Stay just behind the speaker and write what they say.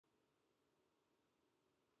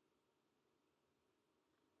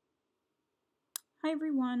Hi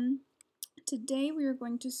everyone. Today we are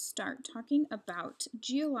going to start talking about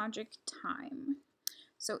geologic time.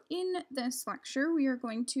 So in this lecture we are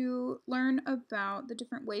going to learn about the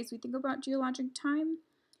different ways we think about geologic time,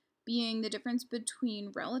 being the difference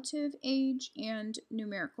between relative age and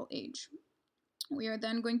numerical age. We are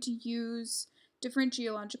then going to use different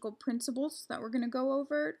geological principles that we're going to go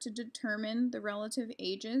over to determine the relative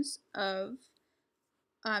ages of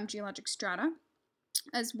geologic strata,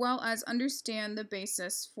 as well as understand the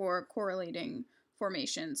basis for correlating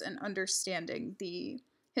formations and understanding the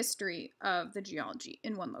history of the geology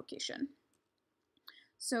in one location.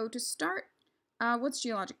 So to start, what's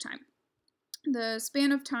geologic time? The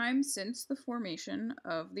span of time since the formation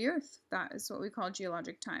of the Earth. That is what we call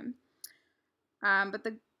geologic time. But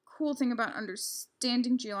the cool thing about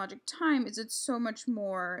understanding geologic time is it's so much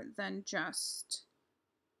more than just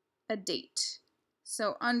a date.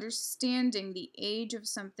 So understanding the age of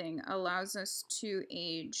something allows us to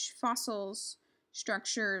age fossils,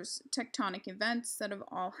 structures, tectonic events that have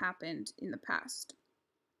all happened in the past.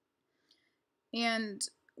 And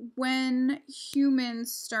when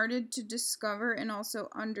humans started to discover and also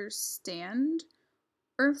understand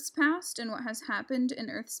Earth's past and what has happened in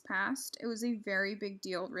Earth's past, it was a very big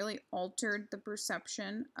deal. It really altered the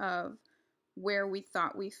perception of where we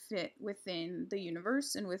thought we fit within the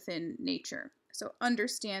universe and within nature. So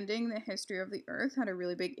understanding the history of the Earth had a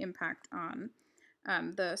really big impact on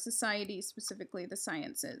the society, specifically the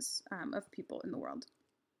sciences of people in the world.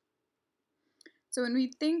 So when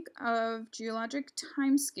we think of geologic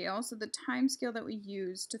time scale, so the time scale that we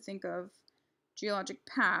use to think of geologic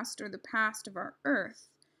past or the past of our Earth,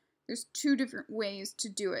 there's two different ways to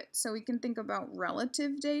do it. So we can think about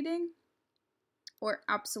relative dating or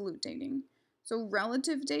absolute dating. So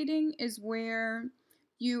relative dating is where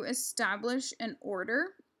you establish an order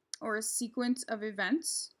or a sequence of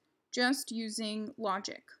events just using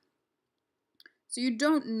logic. So you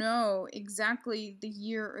don't know exactly the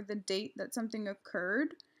year or the date that something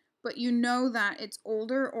occurred, but you know that it's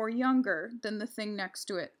older or younger than the thing next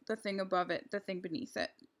to it, the thing above it, the thing beneath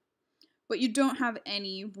it. But you don't have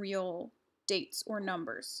any real dates or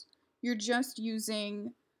numbers. You're just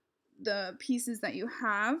using the pieces that you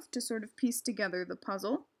have to sort of piece together the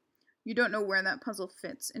puzzle. You don't know where that puzzle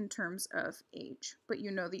fits in terms of age, but you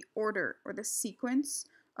know the order or the sequence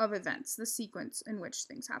of events, the sequence in which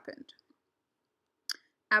things happened.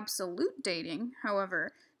 Absolute dating,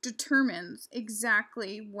 however, determines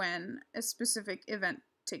exactly when a specific event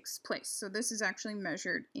takes place. So this is actually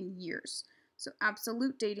measured in years. So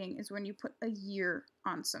absolute dating is when you put a year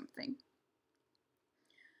on something.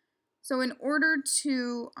 So in order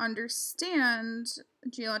to understand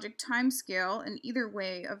geologic timescale and either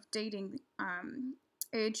way of dating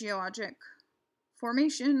a geologic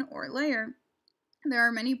formation or layer, there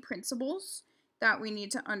are many principles that we need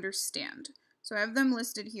to understand. So I have them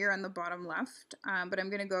listed here on the bottom left, but I'm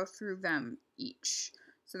going to go through them each.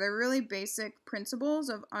 So they're really basic principles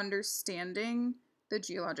of understanding the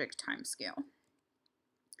geologic timescale.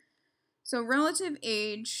 So relative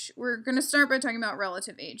age, we're going to start by talking about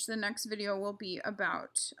relative age. The next video will be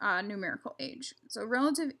about numerical age. So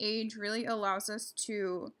relative age really allows us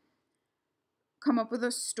to come up with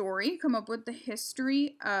a story, come up with the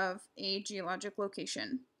history of a geologic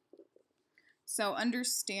location. So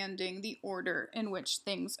understanding the order in which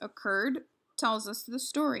things occurred tells us the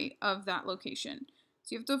story of that location.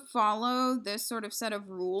 So you have to follow this sort of set of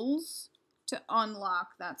rules to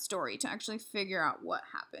unlock that story, to actually figure out what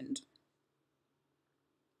happened.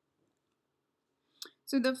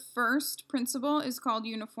 So the first principle is called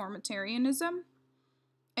uniformitarianism,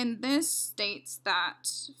 and this states that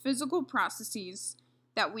physical processes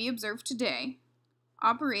that we observe today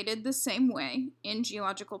operated the same way in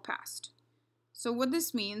geological past. So what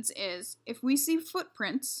this means is if we see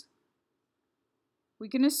footprints, we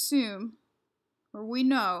can assume, or we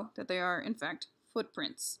know that they are in fact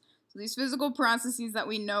footprints. So these physical processes that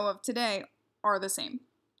we know of today are the same.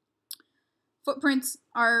 Footprints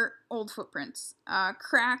are old footprints.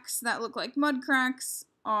 Cracks that look like mud cracks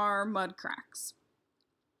are mud cracks.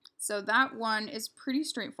 So that one is pretty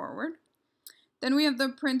straightforward. Then we have the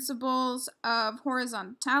principles of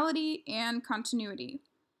horizontality and continuity.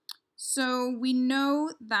 So we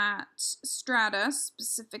know that strata,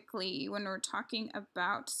 specifically when we're talking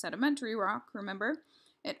about sedimentary rock, remember,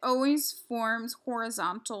 it always forms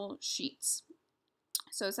horizontal sheets.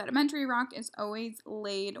 So sedimentary rock is always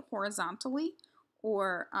laid horizontally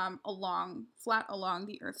or flat along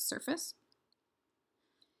the Earth's surface.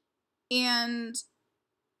 And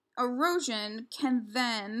erosion can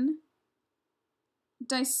then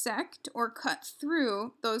dissect or cut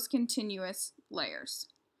through those continuous layers.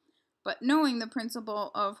 But knowing the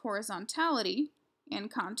principle of horizontality and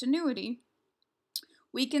continuity,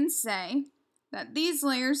 we can say that these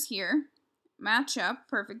layers here match up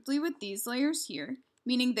perfectly with these layers here,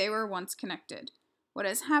 meaning they were once connected. What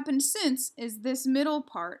has happened since is this middle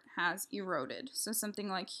part has eroded, so something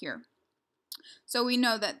like here. So we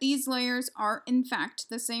know that these layers are in fact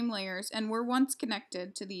the same layers and were once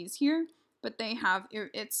connected to these here, but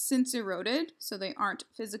it's since eroded, so they aren't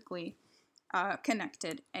physically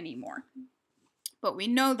connected anymore. But we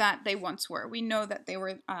know that they once were. We know that they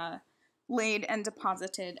were laid and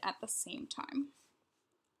deposited at the same time.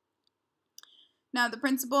 Now, the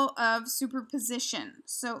principle of superposition.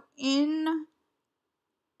 So in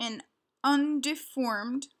an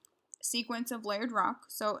undeformed sequence of layered rock,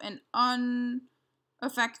 so an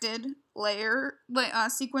unaffected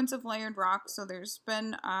sequence of layered rock, so there's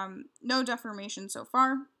been no deformation so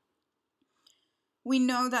far, we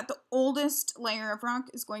know that the oldest layer of rock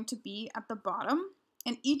is going to be at the bottom,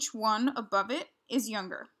 and each one above it is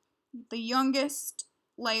younger. The youngest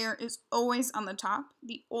layer is always on the top.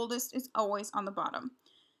 The oldest is always on the bottom.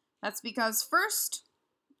 That's because first,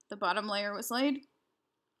 the bottom layer was laid.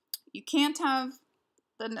 You can't have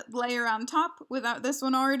the layer on top without this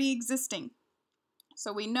one already existing.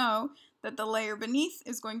 So we know that the layer beneath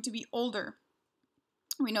is going to be older.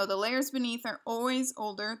 We know the layers beneath are always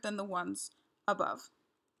older than the ones above.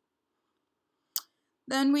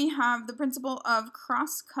 Then we have the principle of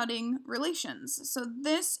cross-cutting relations. So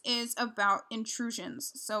this is about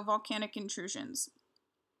intrusions, so volcanic intrusions.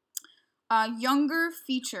 Younger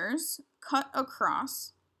features cut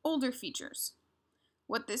across older features.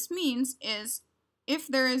 What this means is if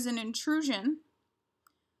there is an intrusion,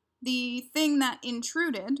 the thing that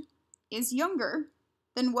intruded is younger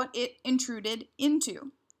than what it intruded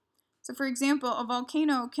into. So for example, a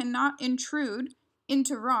volcano cannot intrude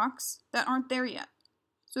into rocks that aren't there yet.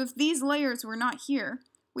 So if these layers were not here,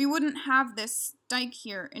 we wouldn't have this dike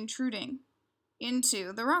here intruding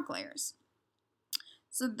into the rock layers.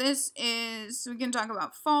 So we can talk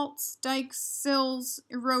about faults, dikes, sills,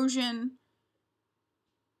 erosion,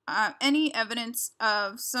 any evidence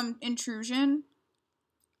of some intrusion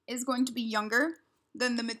is going to be younger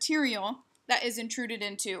than the material that is intruded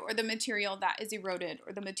into, or the material that is eroded,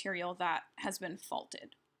 or the material that has been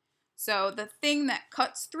faulted. So the thing that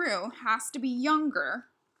cuts through has to be younger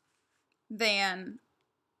than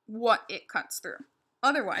what it cuts through.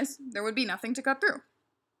 Otherwise, there would be nothing to cut through.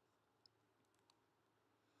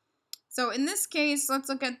 So in this case, let's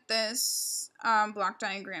look at this block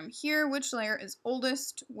diagram here. Which layer is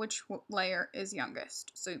oldest? Which layer is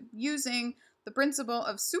youngest? So using the principle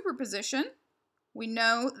of superposition, we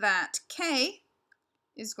know that K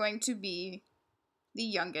is going to be the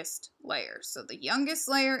youngest layer. So the youngest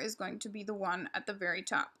layer is going to be the one at the very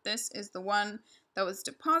top. This is the one that was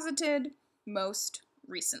deposited most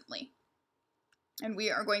recently. And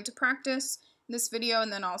we are going to practice in this video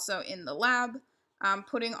and then also in the lab,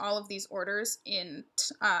 putting all of these orders in,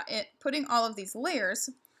 putting all of these layers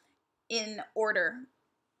in order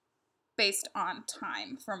based on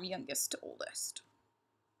time from youngest to oldest.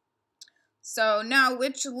 So now,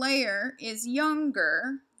 which layer is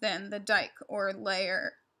younger than the dike, or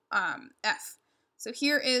layer F? So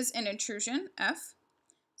here is an intrusion, F.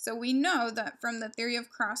 So we know that from the theory of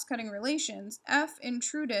cross-cutting relations, F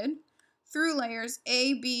intruded through layers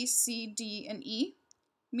A, B, C, D, and E,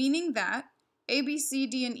 meaning that A, B, C,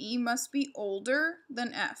 D, and E must be older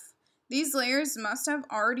than F. These layers must have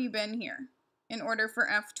already been here in order for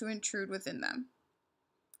F to intrude within them.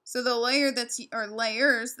 So the layers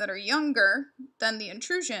that are younger than the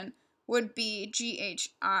intrusion would be G, H,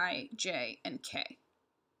 I, J, and K.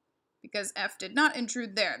 Because F did not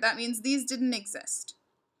intrude there. That means these didn't exist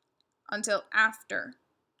until after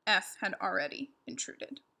F had already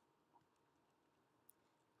intruded.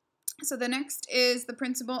 So the next is the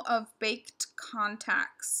principle of baked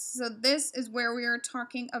contacts. So this is where we are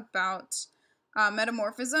talking about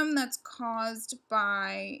metamorphism that's caused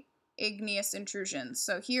by igneous intrusions.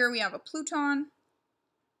 So here we have a pluton.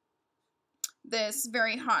 This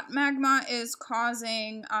very hot magma is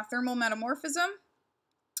causing thermal metamorphism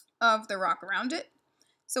of the rock around it.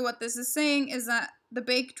 So what this is saying is that the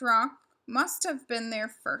baked rock must have been there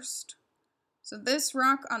first. So this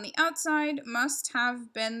rock on the outside must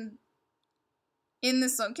have been in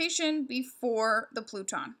this location before the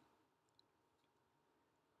pluton.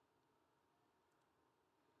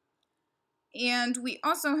 And we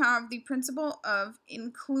also have the principle of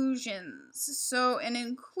inclusions. So an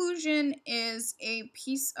inclusion is a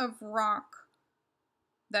piece of rock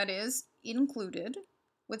that is included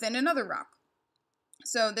within another rock.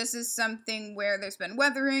 So this is something where there's been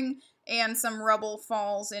weathering and some rubble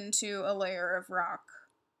falls into a layer of rock.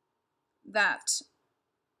 That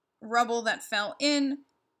rubble that fell in,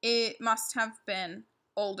 it must have been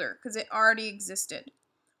older because it already existed.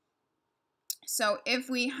 So if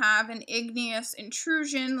we have an igneous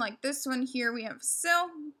intrusion like this one here, we have a sill.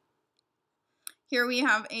 Here we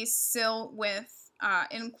have a sill with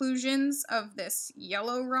inclusions of this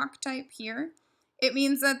yellow rock type here. It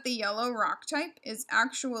means that the yellow rock type is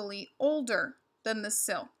actually older than the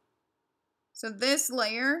sill. So this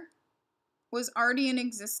layer was already in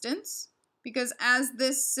existence because as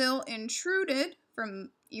this sill intruded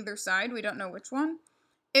from either side, we don't know which one,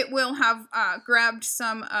 it will have grabbed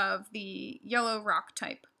some of the yellow rock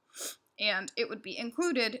type and it would be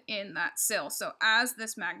included in that sill. So as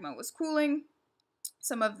this magma was cooling,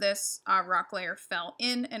 some of this rock layer fell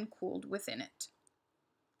in and cooled within it.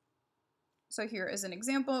 So here is an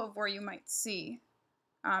example of where you might see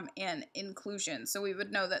an inclusion. So we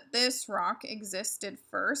would know that this rock existed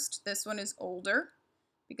first. This one is older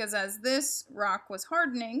because as this rock was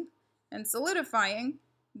hardening and solidifying,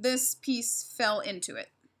 this piece fell into it.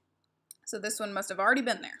 So this one must have already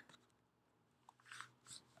been there.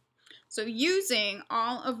 So using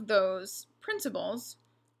all of those principles,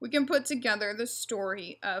 we can put together the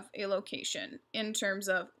story of a location in terms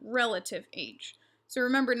of relative age. So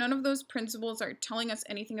remember, none of those principles are telling us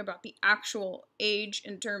anything about the actual age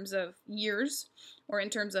in terms of years or in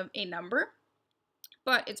terms of a number,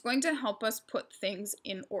 but it's going to help us put things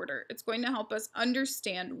in order. It's going to help us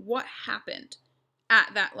understand what happened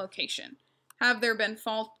at that location. Have there been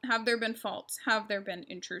faults? Have there been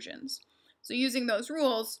intrusions? So using those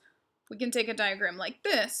rules, we can take a diagram like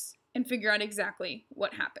this and figure out exactly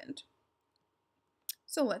what happened.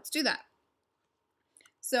 So let's do that.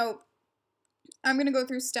 So I'm going to go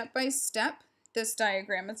through step by step this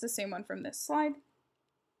diagram. It's the same one from this slide.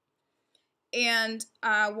 And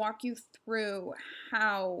walk you through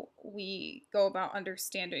how we go about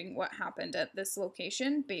understanding what happened at this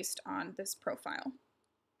location based on this profile.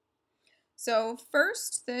 So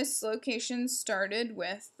first, this location started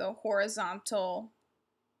with the horizontal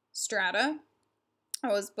strata. It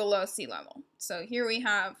was below sea level. So here we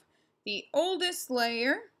have the oldest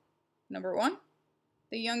layer, number 1,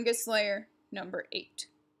 the youngest layer, number 8.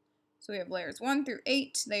 So we have layers 1 through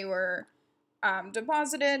 8. They were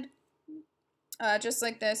deposited just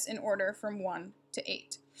like this in order from 1 to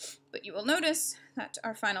 8. But you will notice that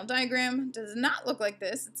our final diagram does not look like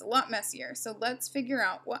this. It's a lot messier. So let's figure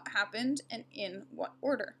out what happened and in what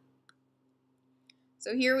order.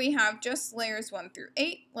 So here we have just layers 1 through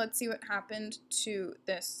 8. Let's see what happened to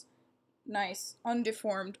this nice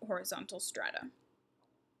undeformed horizontal strata.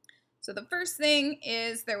 So the first thing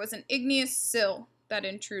is there was an igneous sill that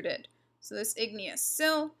intruded. So this igneous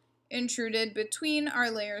sill intruded between our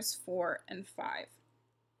layers 4 and 5.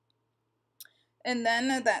 And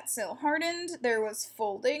then that sill hardened, there was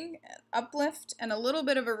folding, uplift, and a little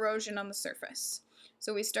bit of erosion on the surface.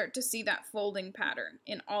 So we start to see that folding pattern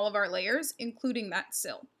in all of our layers, including that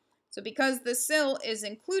sill. So because the sill is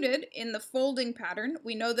included in the folding pattern,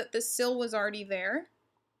 we know that the sill was already there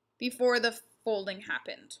before the folding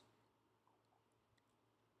happened.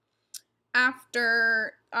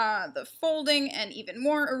 After the folding and even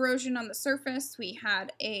more erosion on the surface, we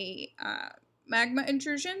had a magma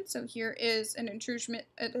intrusion. So here is an intrusion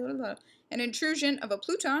of a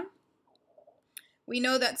pluton. We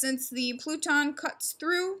know that since the pluton cuts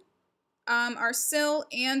through our sill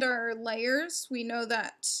and our layers, we know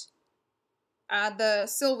that the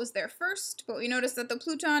sill was there first, but we notice that the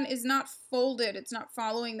pluton is not folded. It's not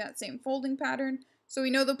following that same folding pattern. So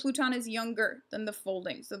we know the pluton is younger than the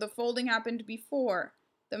folding. So the folding happened before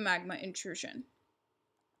the magma intrusion.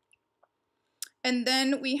 And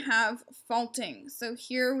then we have faulting. So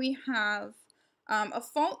here we have a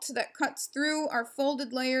fault that cuts through our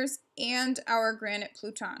folded layers and our granite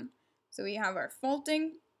pluton. So we have our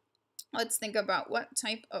faulting. Let's think about what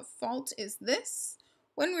type of fault is this.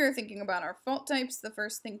 When we were thinking about our fault types, the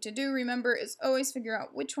first thing to do, remember, is always figure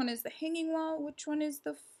out which one is the hanging wall, which one is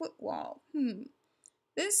the foot wall.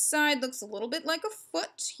 This side looks a little bit like a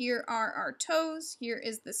foot. Here are our toes. Here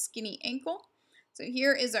is the skinny ankle. So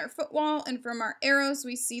here is our foot wall, and from our arrows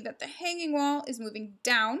we see that the hanging wall is moving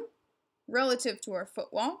down relative to our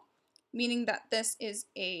foot wall, meaning that this is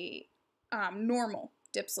a normal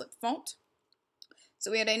dip slip fault.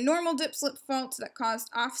 So we had a normal dip slip fault that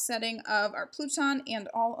caused offsetting of our pluton and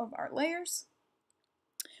all of our layers.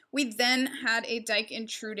 We then had a dike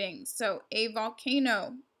intruding, so a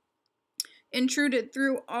volcano intruded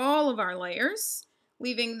through all of our layers,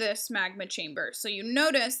 leaving this magma chamber. So you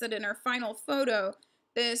notice that in our final photo,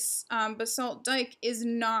 this basalt dike is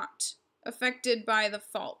not affected by the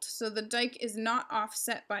fault. So the dike is not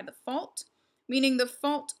offset by the fault, meaning the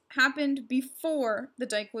fault happened before the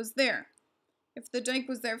dike was there. If the dike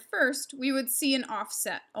was there first, we would see an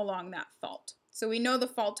offset along that fault. So we know the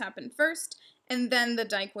fault happened first, and then the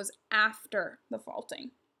dike was after the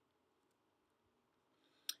faulting.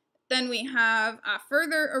 Then we have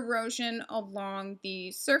further erosion along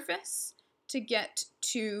the surface to get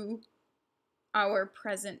to our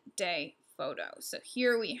present day photo. So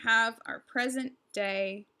here we have our present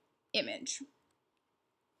day image.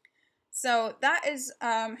 So that is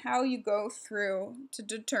how you go through to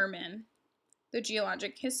determine the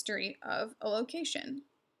geologic history of a location.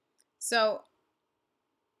 So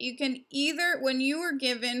you can either, when you were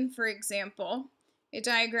given, for example, a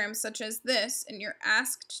diagram such as this, and you're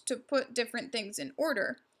asked to put different things in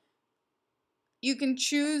order, you can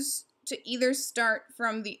choose to either start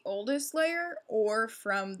from the oldest layer or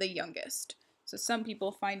from the youngest. So some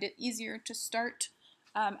people find it easier to start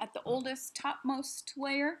at the oldest, topmost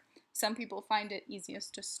layer. Some people find it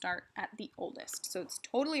easiest to start at the oldest. So it's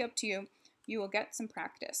totally up to you. You will get some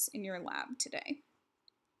practice in your lab today.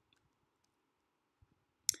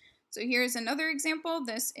 So here's another example.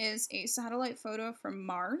 This is a satellite photo from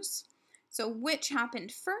Mars. So which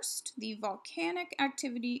happened first, the volcanic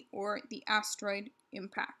activity or the asteroid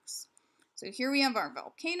impacts? So here we have our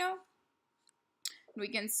volcano. We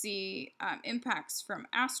can see impacts from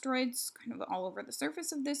asteroids kind of all over the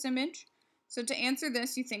surface of this image. So to answer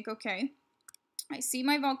this, you think, okay, I see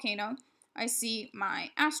my volcano, I see my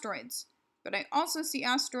asteroids, but I also see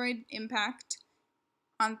asteroid impact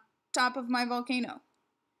on top of my volcano.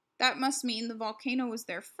 That must mean the volcano was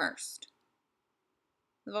there first.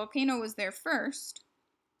 The volcano was there first,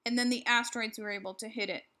 and then the asteroids were able to hit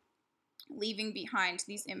it, leaving behind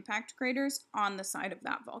these impact craters on the side of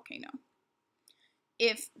that volcano.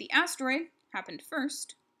 If the asteroid happened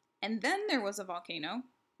first, and then there was a volcano,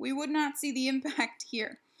 we would not see the impact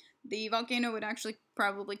here. The volcano would actually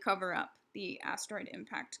probably cover up the asteroid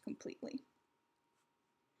impact completely.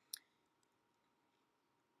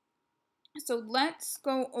 So let's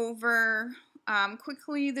go over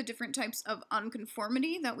quickly the different types of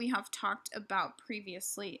unconformity that we have talked about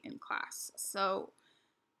previously in class. So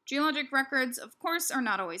geologic records, of course, are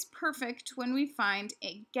not always perfect. When we find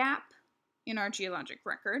a gap in our geologic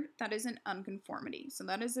record, that is an unconformity. So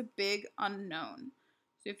that is a big unknown.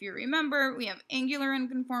 So if you remember, we have angular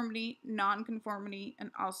unconformity, nonconformity,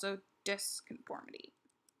 and also disconformity.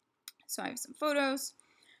 So I have some photos.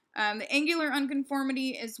 The angular unconformity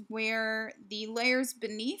is where the layers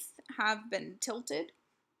beneath have been tilted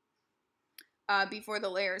before the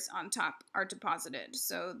layers on top are deposited.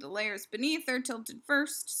 So the layers beneath are tilted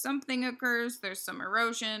first, something occurs, there's some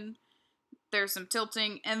erosion, there's some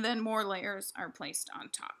tilting, and then more layers are placed on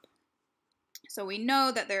top. So we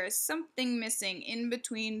know that there is something missing in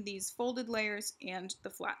between these folded layers and the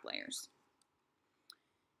flat layers.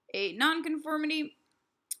 A nonconformity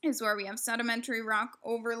is where we have sedimentary rock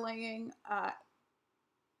overlaying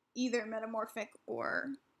either metamorphic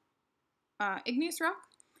or igneous rock.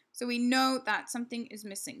 So we know that something is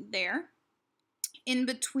missing there. In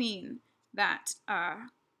between that,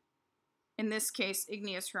 in this case,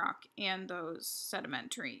 igneous rock and those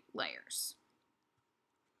sedimentary layers.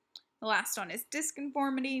 The last one is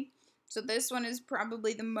disconformity. So this one is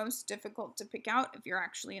probably the most difficult to pick out if you're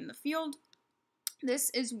actually in the field. This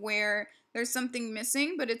is where there's something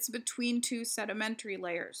missing, but it's between two sedimentary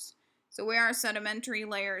layers. So where our sedimentary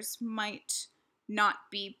layers might not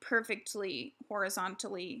be perfectly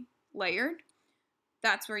horizontally layered,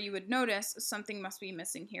 that's where you would notice something must be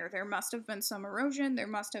missing here. There must have been some erosion, there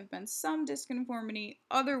must have been some disconformity,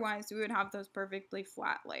 otherwise we would have those perfectly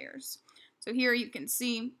flat layers. So here you can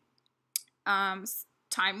see time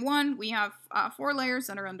 1, we have 4 layers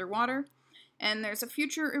that are underwater, and there's a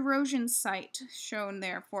future erosion site shown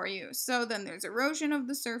there for you. So then there's erosion of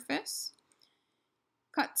the surface,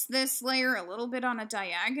 cuts this layer a little bit on a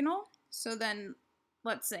diagonal. So then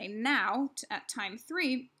let's say now at time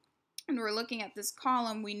 3, and we're looking at this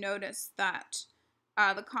column, we notice that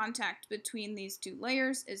the contact between these two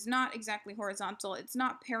layers is not exactly horizontal. It's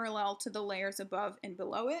not parallel to the layers above and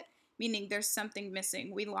below it, meaning there's something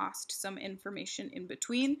missing. We lost some information in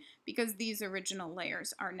between because these original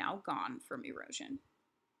layers are now gone from erosion.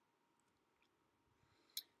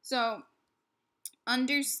 So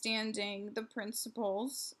understanding the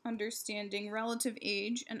principles, understanding relative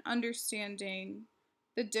age, and understanding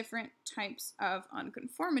the different types of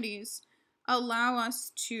unconformities allow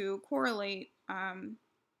us to correlate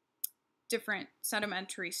different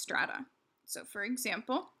sedimentary strata. So for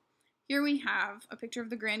example, here we have a picture of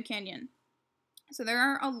the Grand Canyon. So there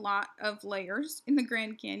are a lot of layers in the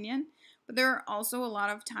Grand Canyon, but there are also a lot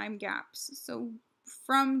of time gaps. So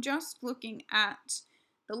from just looking at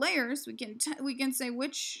the layers, we can say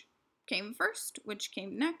which came first, which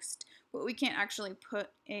came next, but we can't actually put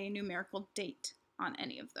a numerical date on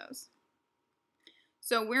any of those.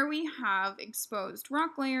 So where we have exposed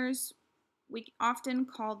rock layers, we often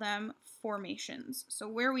call them formations. So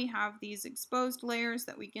where we have these exposed layers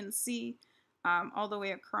that we can see all the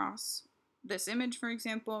way across this image, for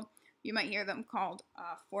example, you might hear them called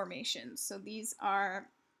formations. So these are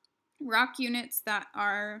rock units that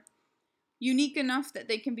are unique enough that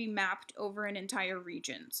they can be mapped over an entire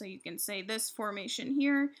region. So you can say this formation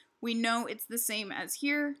here, we know it's the same as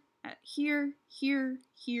here, at here, here,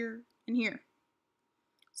 here, and here.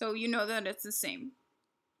 So you know that it's the same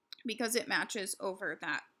because it matches over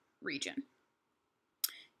that region.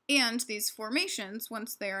 And these formations,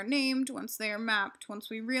 once they are named, once they are mapped, once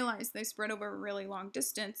we realize they spread over a really long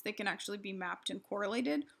distance, they can actually be mapped and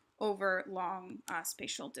correlated over long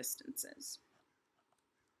spatial distances.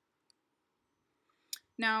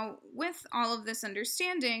 Now, with all of this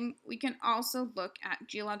understanding, we can also look at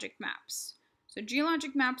geologic maps. So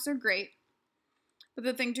geologic maps are great, but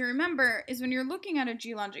the thing to remember is when you're looking at a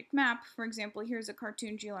geologic map, for example, here's a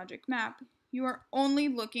cartoon geologic map, you are only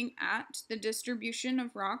looking at the distribution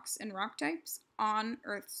of rocks and rock types on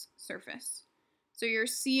Earth's surface. So you're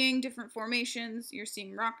seeing different formations, you're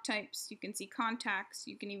seeing rock types, you can see contacts,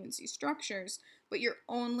 you can even see structures, but you're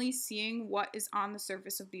only seeing what is on the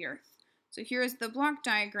surface of the Earth. So here is the block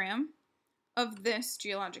diagram of this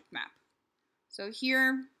geologic map. So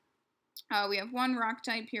here we have one rock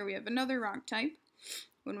type, here we have another rock type.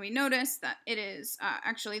 When we notice that it is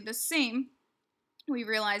actually the same, we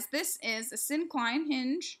realize this is a syncline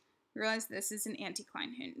hinge, we realize this is an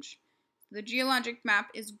anticline hinge. The geologic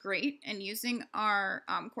map is great, and using our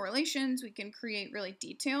correlations, we can create really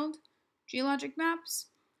detailed geologic maps,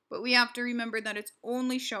 but we have to remember that it's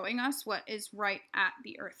only showing us what is right at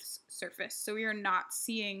the Earth's surface, so we are not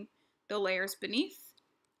seeing the layers beneath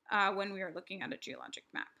when we are looking at a geologic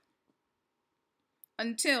map.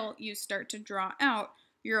 Until you start to draw out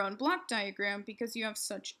your own block diagram because you have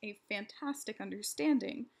such a fantastic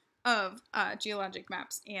understanding of geologic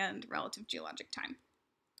maps and relative geologic time.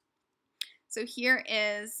 So here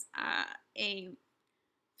is a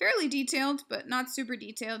fairly detailed, but not super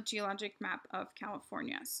detailed geologic map of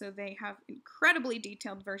California. So they have incredibly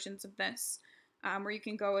detailed versions of this where you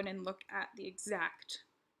can go in and look at the exact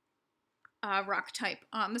rock type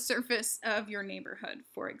on the surface of your neighborhood,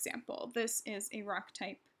 for example. This is a rock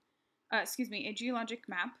type, a geologic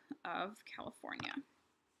map of California.